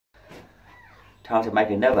Time to make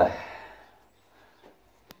another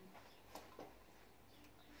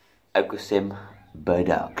u48Q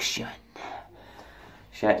production.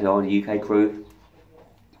 Shout out to all the UK crew.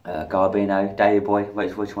 Garbino, David Boy,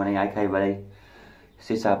 Race 420, AK Ready,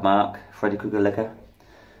 Sisab Mark, Freddy Krueger Liquor,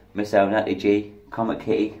 Miss L, Natalie G, Comet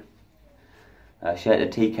Kitty. Shout out to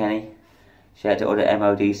T Kenny. Shout out to all the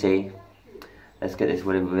MODC. Let's get this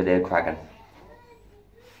video cracking.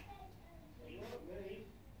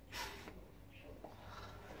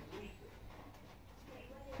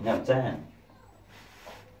 You know what I'm saying?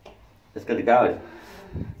 Let's get it going.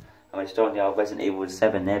 I'm installing the old Resident Evil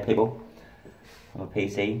 7 there, people. On a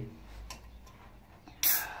PC.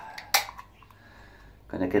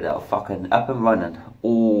 Gonna get that fucking up and running.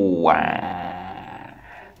 Ooh, wow.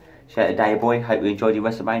 Shout out to Day Boy. Hope you enjoyed your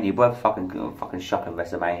WrestleMania, bruv. Fucking shocking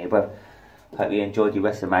WrestleMania, bruv. Hope you enjoyed your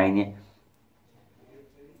WrestleMania.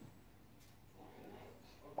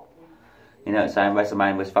 You know what I'm saying?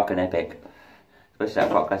 WrestleMania was fucking epic. Especially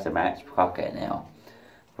that Brock Lesnar match. Fuck it now.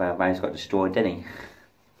 Well, Reigns got destroyed, didn't he?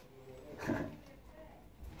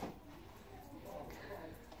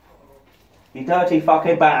 You dirty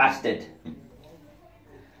fucking bastard.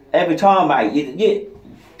 Every time, mate, you...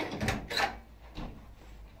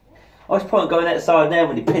 I was probably going outside there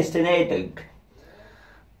when he pissed in here, Duke.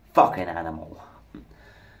 Fucking animal.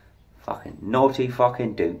 Fucking naughty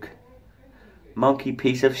fucking Duke. Monkey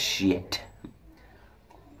piece of shit.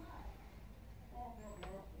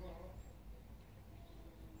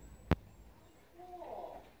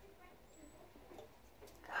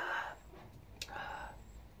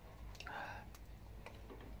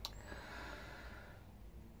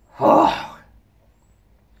 Oh,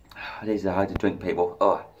 these are hard to drink, people.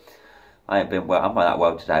 Oh, I ain't been well. I'm not that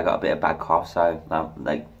well today. I got a bit of bad cough, so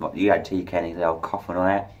like what you had, T Kenny, the old coughing on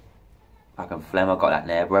that. Fucking phlegm, I got that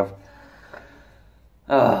there, bruv.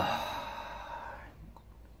 Oh,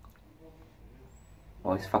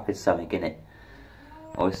 always fucking something, innit?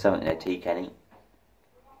 Always something there, T Kenny.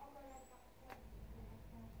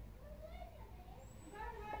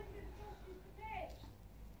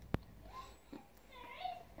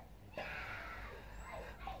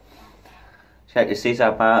 Shout out to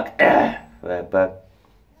Cesar Park. But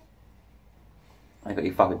I got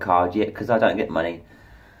your fucking card yet because I don't get money.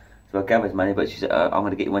 So I gave her money, but she said, I'm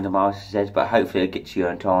going to get you one tomorrow, she says, but hopefully it'll get to you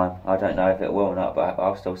on time. I don't know if it will or not, but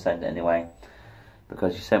I'll still send it anyway.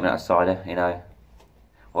 Because you sent me that cider, you know.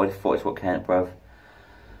 I already thought it's what counted, bruv.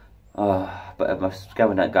 But if my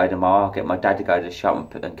scabbard don't go tomorrow, I'll get my dad to go to the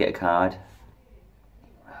shop and get a card.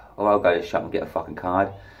 Or I'll go to the shop and get a fucking card.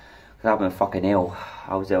 Because I've been fucking ill.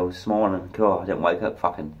 I was ill this morning. God, I didn't wake up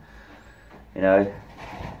fucking, you know.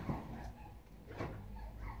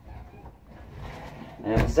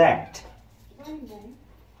 And it was that.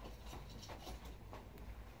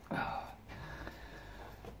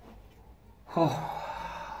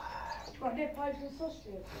 Got their pies and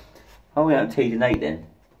sausages. Oh, we haven't teed and ate then.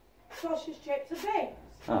 Sausage, chips and beans.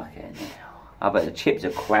 Okay, now. I bet the chips are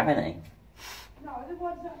crap, ain't they? No, the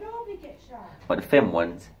ones that normally get served. What, the thin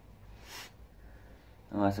ones?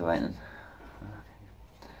 Oh, that's alright then.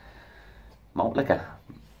 Malt liquor.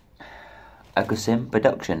 u48Q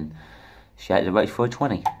production. Shout out to Race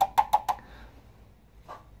 420.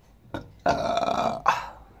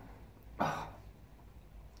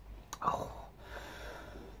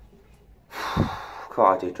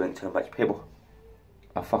 God, I do drink too much, people.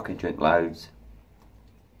 I fucking drink loads.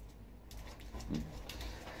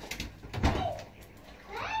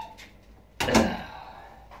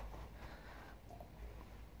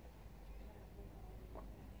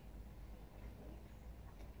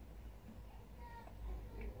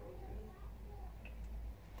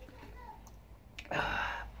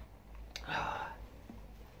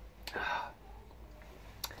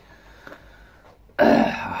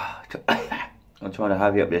 I'm trying to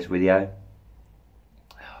hurry up this video.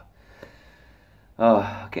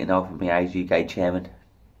 Oh, getting old for me age, UK chairman.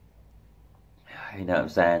 You know what I'm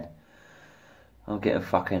saying? I'm getting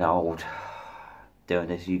fucking old doing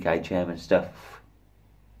this UK chairman stuff.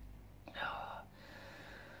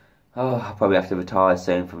 Oh, I'll probably have to retire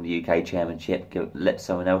soon from the UK chairmanship. Let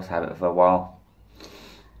someone else have it for a while.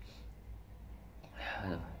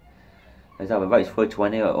 There's either Race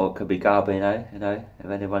 420 or it could be Garbino, you know, if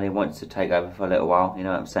anybody wants to take over for a little while, you know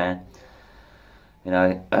what I'm saying? You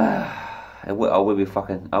know, I will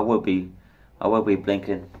be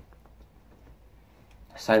blinking.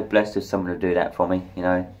 So blessed if someone would do that for me, you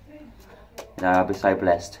know. I'll be so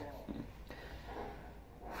blessed.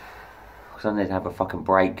 Because I need to have a fucking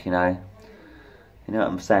break, you know. You know what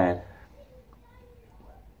I'm saying?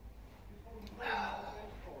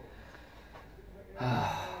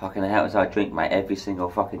 Fucking hell, as I drink, mate, every single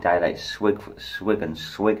fucking day. They swig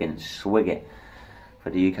it for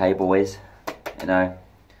the UK boys, you know.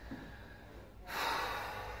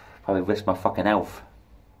 Probably risk my fucking health,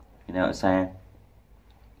 you know what I'm saying?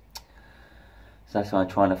 So that's what I'm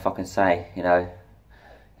trying to fucking say, you know.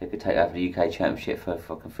 Who could take over the UK Championship for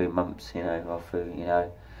fucking 3 months, you know, or through, you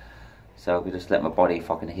know. So I could just let my body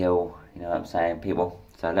fucking heal, you know what I'm saying, people.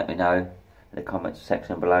 So let me know in the comments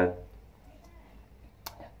section below.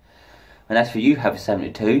 And as for you, Have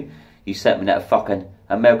 72, you sent me that fucking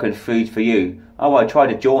American Food for You. Oh, I tried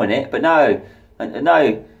to join it, but no, they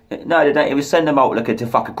don't even send them out looking to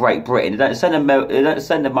fucking Great Britain. They don't send them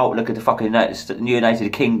out looking to fucking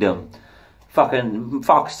United Kingdom. Fucking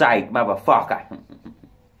fuck's sake, motherfucker.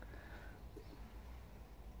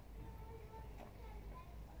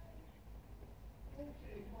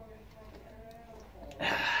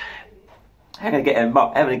 How can I get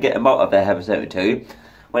him out of there, Have 72?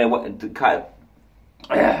 When I want to can't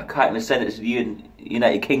even send it to the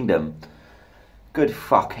United Kingdom. Good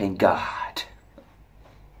fucking God.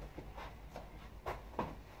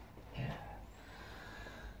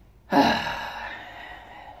 Well,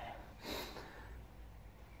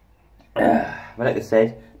 like I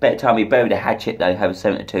said, better time we bury the hatchet though, Have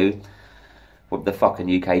 72, with the fucking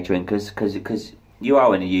UK drinkers, because you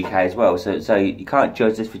are in the UK as well, so you can't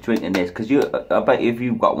judge us for drinking this, because I bet if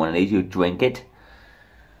you've got one of these, you'd drink it.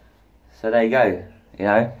 So there you go, you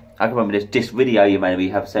know. I can remember this video you made of me,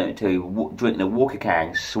 Have 72, drinking a Walker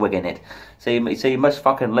can, swigging it. So you must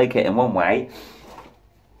fucking like it in one way.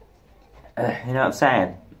 You know what I'm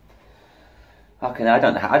saying? Fucking, I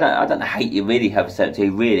don't hate you really, Have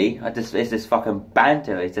 72, really. It's this fucking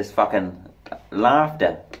banter, it's this fucking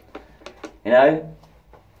laughter. You know?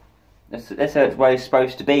 That's how it's where it's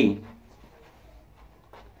supposed to be.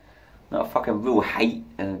 Not a fucking real hate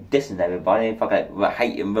and dissing everybody, fucking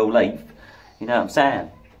hate in real life. You know what I'm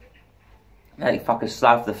saying? Hey, fucking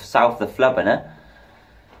south the flub, innit?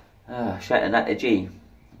 Oh, shout out to G.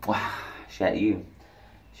 Shout out to you.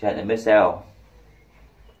 Shout out to Miss L.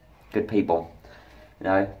 Good people. You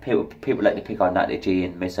know, people like to pick on Natalie G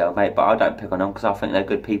and Miss L, mate, but I don't pick on them because I think they're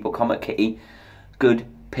good people. Comet Kitty, good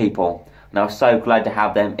people. And I'm so glad to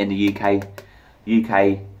have them in the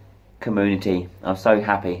UK community. I'm so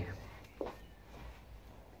happy.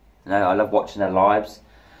 You know, I love watching their lives.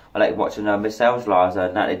 I like watching Miss L's lives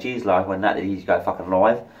and Natalie G's live when Natalie G's go fucking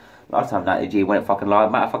live. Last time Natalie G went fucking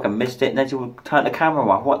live, mate, I fucking missed it and then she would turn the camera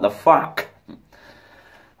off. What the fuck?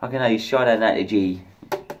 Fucking hell, you shot at Natalie G.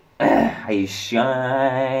 How you shine.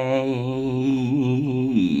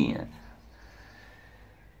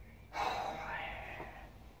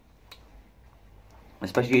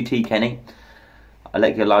 Especially you T, Kenny. I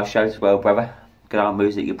like your live shows as well, brother. Good old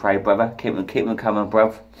music you play, brother. Keep them coming,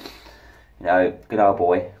 bruv. You know, good old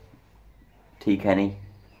boy. T, Kenny.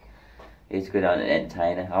 He's a good old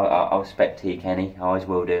entertainer. I respect T, Kenny. I always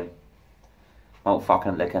will do. Malt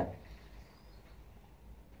fucking liquor.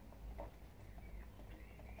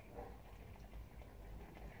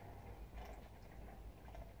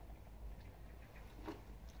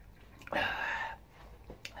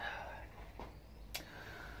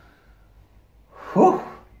 Whew.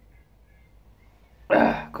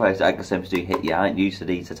 Christ, I seems to hit you. I ain't used to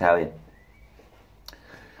these, I tell you.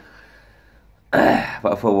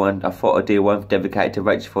 But I thought I'd do one dedicated to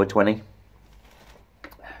Rach 420.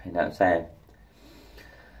 You know what I'm saying?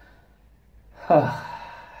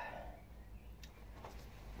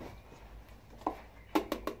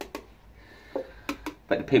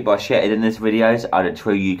 But the people I shared in these videos are the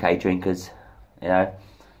true UK drinkers. You know, if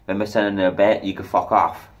I'm selling a bet, you can fuck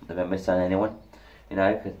off. If I'm selling anyone, you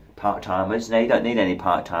know, cause part-timers. No, you don't need any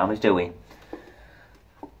part-timers, do we?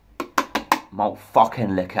 Malt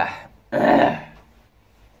fucking liquor.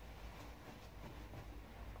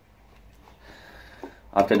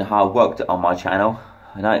 I've done hard work on my channel.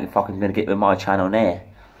 I ain't fucking gonna get with my channel now.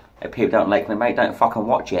 If people don't like me, mate, don't fucking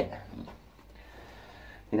watch it.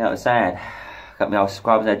 You know what I'm saying? Got me all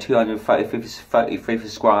subscribers now, 233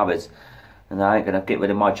 subscribers. And I ain't gonna get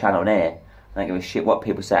rid of my channel now. I don't give a shit what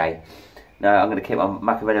people say. No, I'm gonna keep my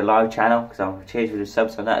Machiavelli live channel because I'm cheers for the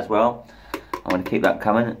subs on that as well. I'm gonna keep that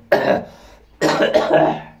coming.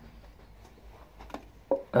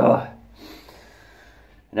 Oh.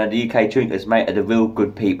 You know, the UK drinkers, mate, are the real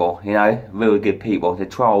good people, you know, real good people. The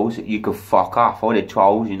trolls, you can fuck off. All the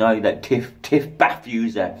trolls, you know, that Tiff bath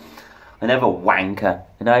user. Another wanker,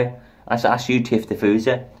 you know. That's you, Tiff the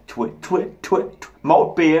Foozer. Twit.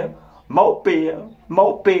 Malt beer.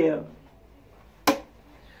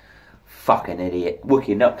 Fucking idiot.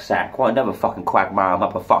 Wookie nutsack. What another fucking quagmire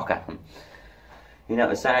motherfucker. You know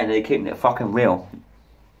what I'm saying? They're keeping it fucking real.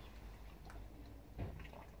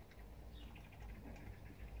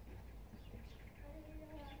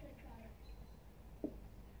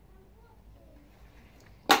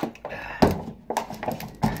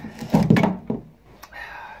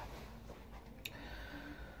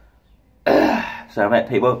 So, mate,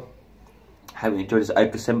 people, hope you enjoyed this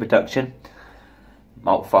Oak Sim production.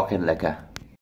 Malt fucking liquor.